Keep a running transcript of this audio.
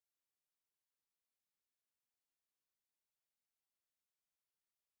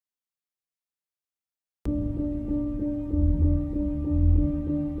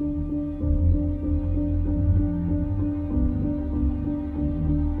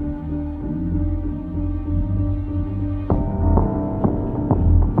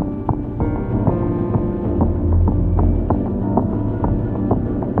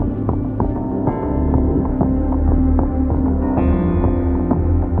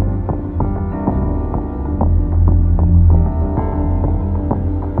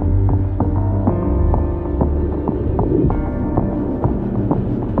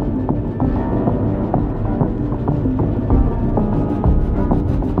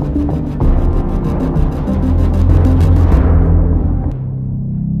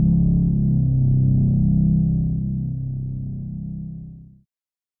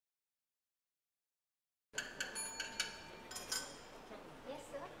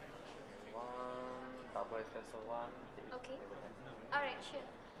Okay. Alright, sure.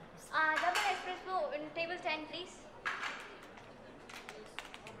 Double espresso on table 10, please.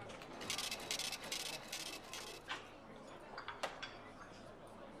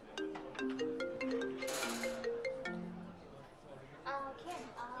 Ken,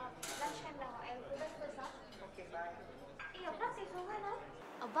 lunchtime now. I'll go back first, huh? Okay, bye. Hey, your class is over now?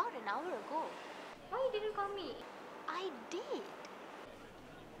 About an hour ago. Why you didn't call me? I did.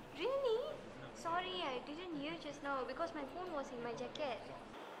 Really? Sorry, I didn't hear just now because my phone was in my jacket.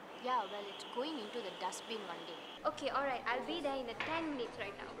 Yeah, well, it's going into the dustbin one day. Okay, alright. I'll be there in 10 minutes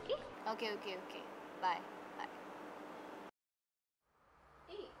right now, okay? Okay. Bye.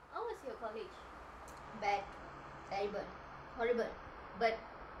 Hey, how was your college? Bad, terrible, horrible. But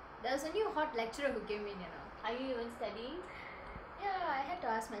there was a new hot lecturer who came in, Are you even studying? Yeah, I had to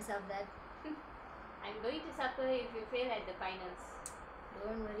ask myself that. I'm going to suffer if you fail at the finals.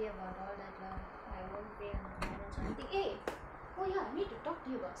 Don't worry about all that, love. I won't fail in the finals or anything. Hey! Oh yeah, I need to talk to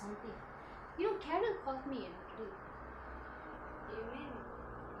you about something. You know, Carol called me today. You mean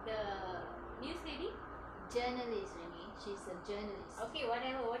the news lady? Journalist, Renee. She's a journalist. Okay,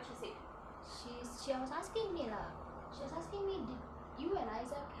 whatever, what she said. She was asking me She was asking me, did you and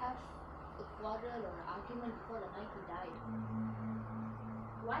Isaac have a quarrel or an argument before the night he died?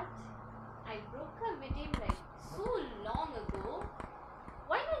 What? I broke up with him like so long ago.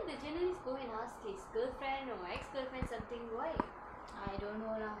 Why don't the journalist go and ask his girlfriend or ex-girlfriend something? Why? I don't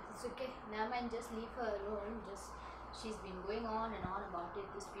know lah. It's okay. Never mind, just leave her alone. She's been going on and on about it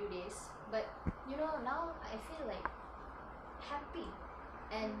these few days. But you know, now I feel like happy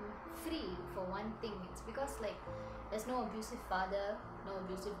and free for one thing. It's because like there's no abusive father, no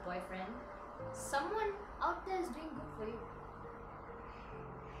abusive boyfriend. Someone out there is doing good for you.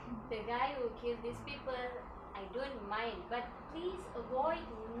 The guy who killed these people, I don't mind, but please avoid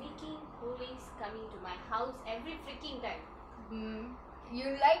sneaking police coming to my house every freaking time.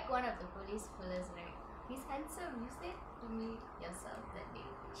 You like one of the police fellas, right? He's handsome. You said to me yourself that day.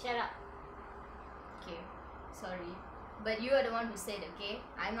 Shut up. Okay, sorry. But you are the one who said, okay?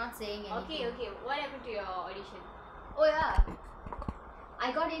 I'm not saying anything. Okay. What happened to your audition? Oh yeah,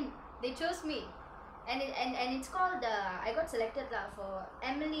 I got in. They chose me, and it's called. I got selected for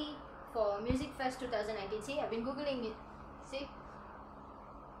Emily for Music Fest 2019. See, I've been googling it. See.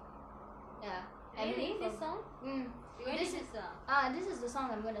 Yeah. Really? Emily This song? This is the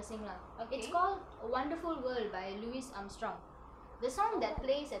song I'm gonna sing lah. Okay. It's called "A Wonderful World" by Louis Armstrong. The song that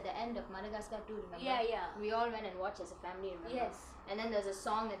plays at the end of Madagascar 2, remember? Yeah. We all went and watched as a family, remember? Yes. And then there's a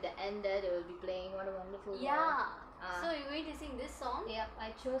song at the end there they will be playing "What a Wonderful World." Yeah. So you're going to sing this song? Yep,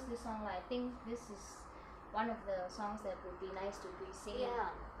 I chose this song. I think this is one of the songs that would be nice to be singing. Yeah.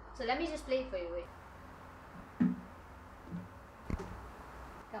 So let me just play it for you. Wait.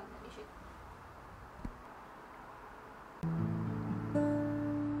 Come, let me show you.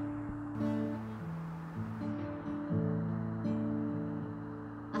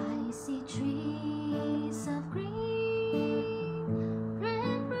 I see trees of green,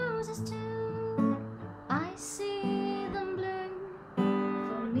 red roses too. I see them bloom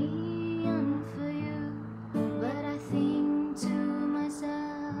for me and for you. But I think to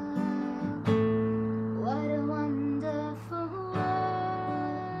myself, what a wonderful world.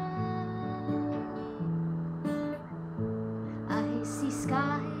 I see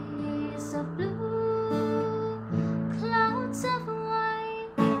skies of blue, clouds of white,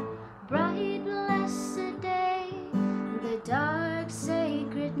 bright blessed day, the dark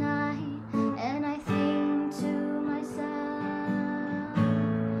sacred night. And I think to myself,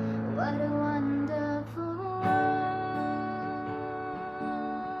 what a wonderful world.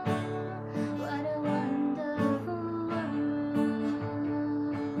 What a wonderful world.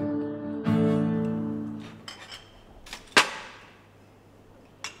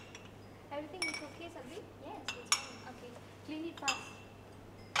 Everything is okay, Sabri? Yes, it's fine. Okay. Clean it fast.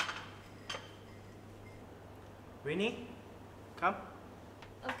 Renee, come.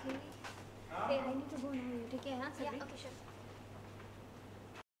 Okay. Hey, I need to go now. You take care, huh, Sabri? Yeah, okay, sure.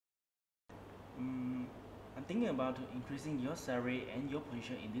 I'm thinking about increasing your salary and your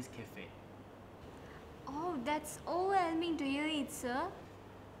position in this cafe. Oh, that's overwhelming to hear it, sir.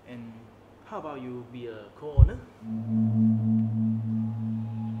 And how about you be a co-owner?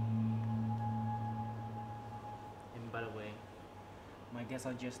 And by the way, my guests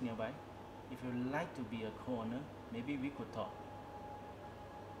are just nearby. If you'd like to be a co-owner, maybe we could talk.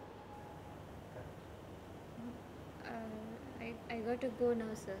 I got to go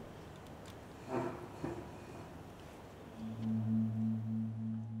now, sir.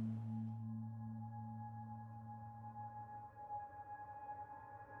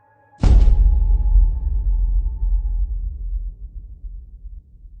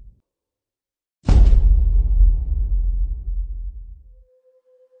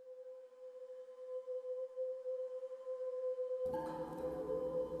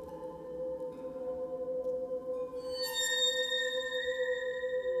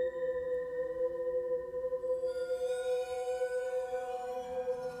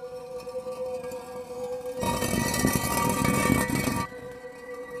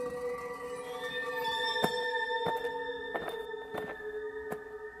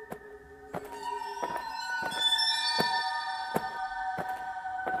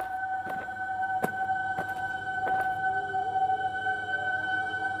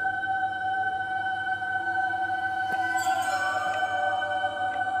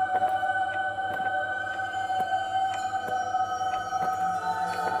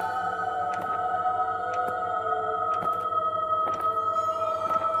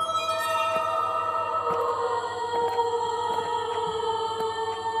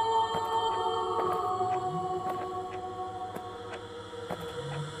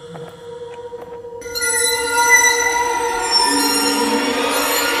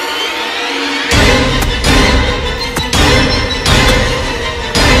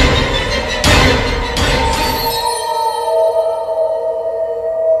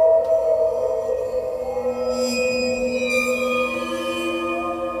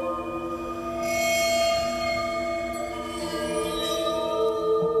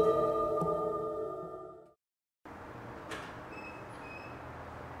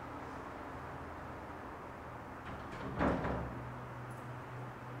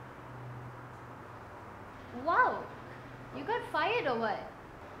 Wow! You got fired or what?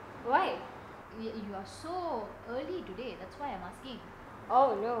 Why? You are so early today, that's why I'm asking.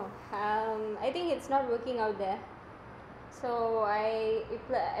 Oh no, I think it's not working out there. So I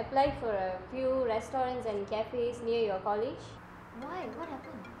applied for a few restaurants and cafes near your college. Why? What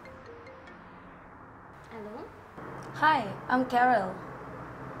happened? Hello? Hi, I'm Carol.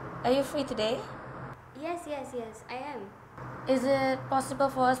 Are you free today? Yes, I am. Is it possible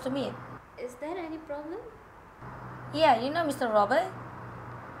for us to meet? Is there any problem? Yeah, you know Mr. Robert?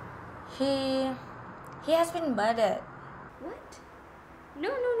 He has been murdered. What? No,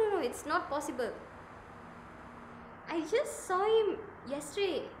 it's not possible. I just saw him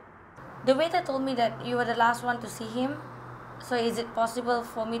yesterday. The waiter told me that you were the last one to see him. So is it possible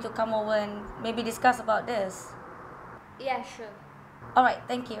for me to come over and maybe discuss about this? Yeah, sure. Alright,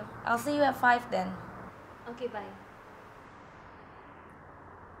 thank you. I'll see you at 5 then. Okay, bye.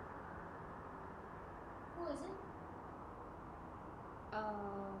 Who is it?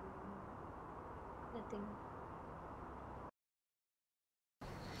 Nothing.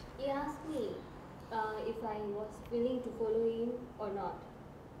 He asked me if I was willing to follow him or not,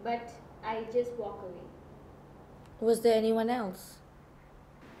 but I just walk away. Was there anyone else?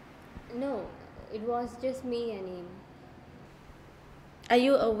 No, it was just me and him. Are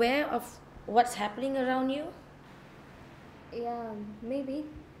you aware of what's happening around you? Yeah, maybe.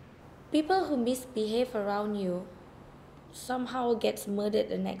 People who misbehave around you somehow gets murdered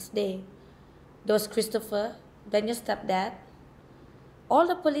the next day. There was Christopher, then your stepdad. All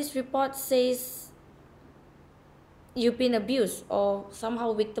the police reports says you've been abused or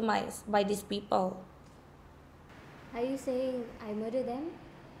somehow victimized by these people. Are you saying I murdered them?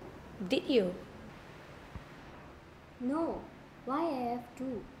 Did you? No. Why I have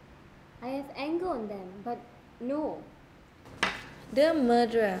to? I have anger on them, but no. The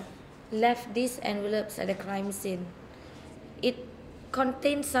murderer left these envelopes at the crime scene. It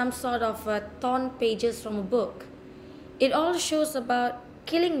contained some sort of torn pages from a book. It all shows about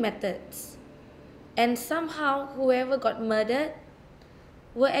killing methods. And somehow whoever got murdered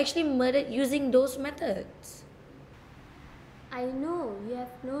were actually murdered using those methods. I know you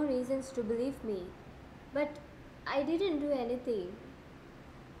have no reasons to believe me, but I didn't do anything.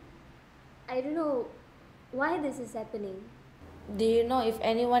 I don't know why this is happening. Do you know if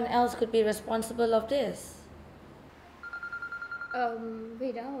anyone else could be responsible of this?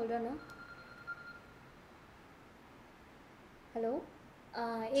 Wait, hold on. Hello?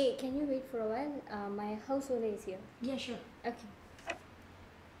 Hey, can you wait for a while? My house owner is here. Yeah, sure. Okay.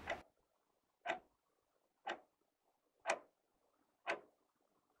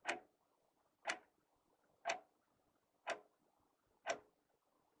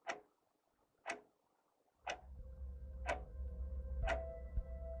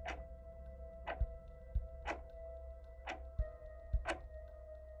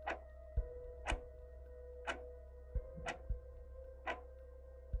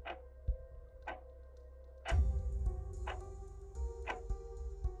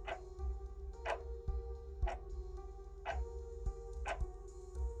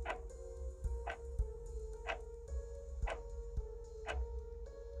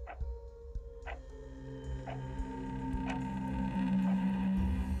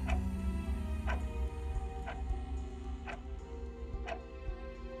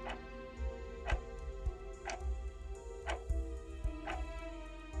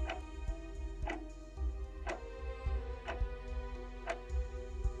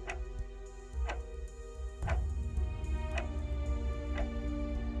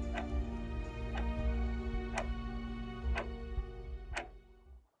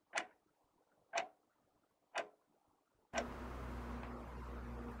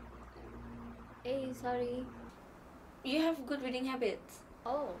 Hey, sorry. You have good reading habits.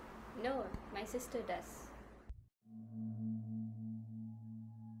 Oh, no, my sister does.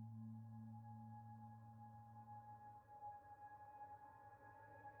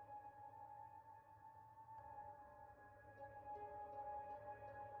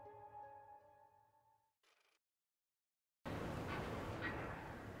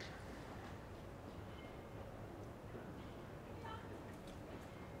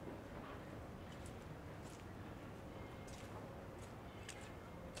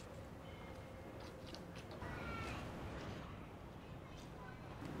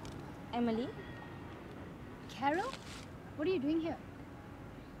 Emily? Carol? What are you doing here?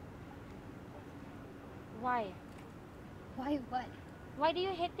 Why? Why what? Why do you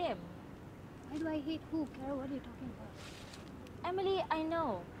hate them? Why do I hate who? Carol, what are you talking about? Emily, I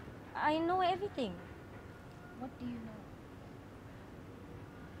know. I know everything. What do you know?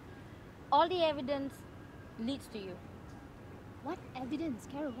 All the evidence leads to you. What evidence?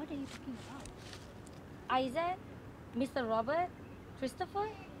 Carol, what are you talking about? Isaac, Mr. Robert, Christopher,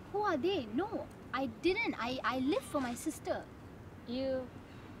 Who are they? No, I didn't. I live for my sister. you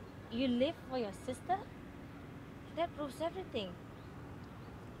live for your sister? That proves everything.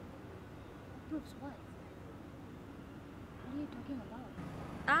 Proves what? What are you talking about?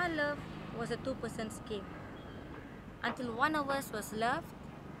 Our love was a two-person scheme. Until one of us was loved,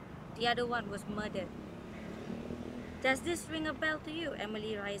 the other one was murdered. Does this ring a bell to you,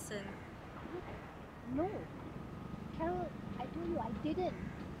 Emily Ryson? No. Carol, I told you I didn't.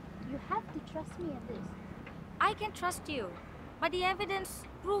 You have to trust me at this. I can trust you, but the evidence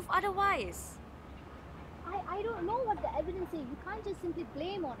proves otherwise. I don't know what the evidence is. You can't just simply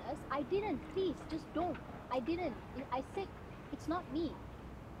blame on us. I didn't. Please, just don't. I didn't. I said it's not me.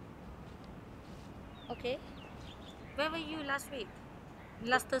 Okay? Where were you last week?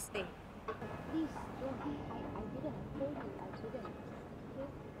 Last Thursday? Please, don't. I didn't. I told you I didn't. Okay?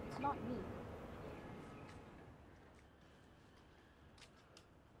 It's not me.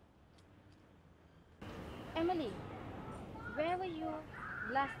 Emily, where were you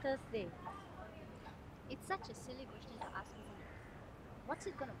last Thursday? It's such a silly question to ask me. What's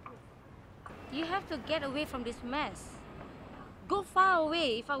it gonna prove? You have to get away from this mess. Go far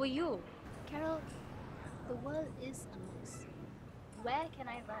away if I were you. Carol, the world is a mess. Where can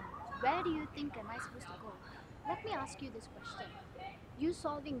I run? Where do you think am I supposed to go? Let me ask you this question. You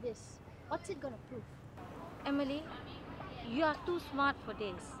solving this, what's it gonna prove? Emily, you are too smart for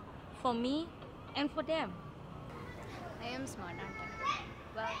this. For me and for them. I am smart, aren't I?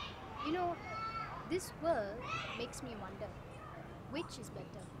 Well, you know, this world makes me wonder, which is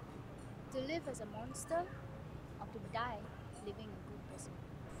better? To live as a monster or to die living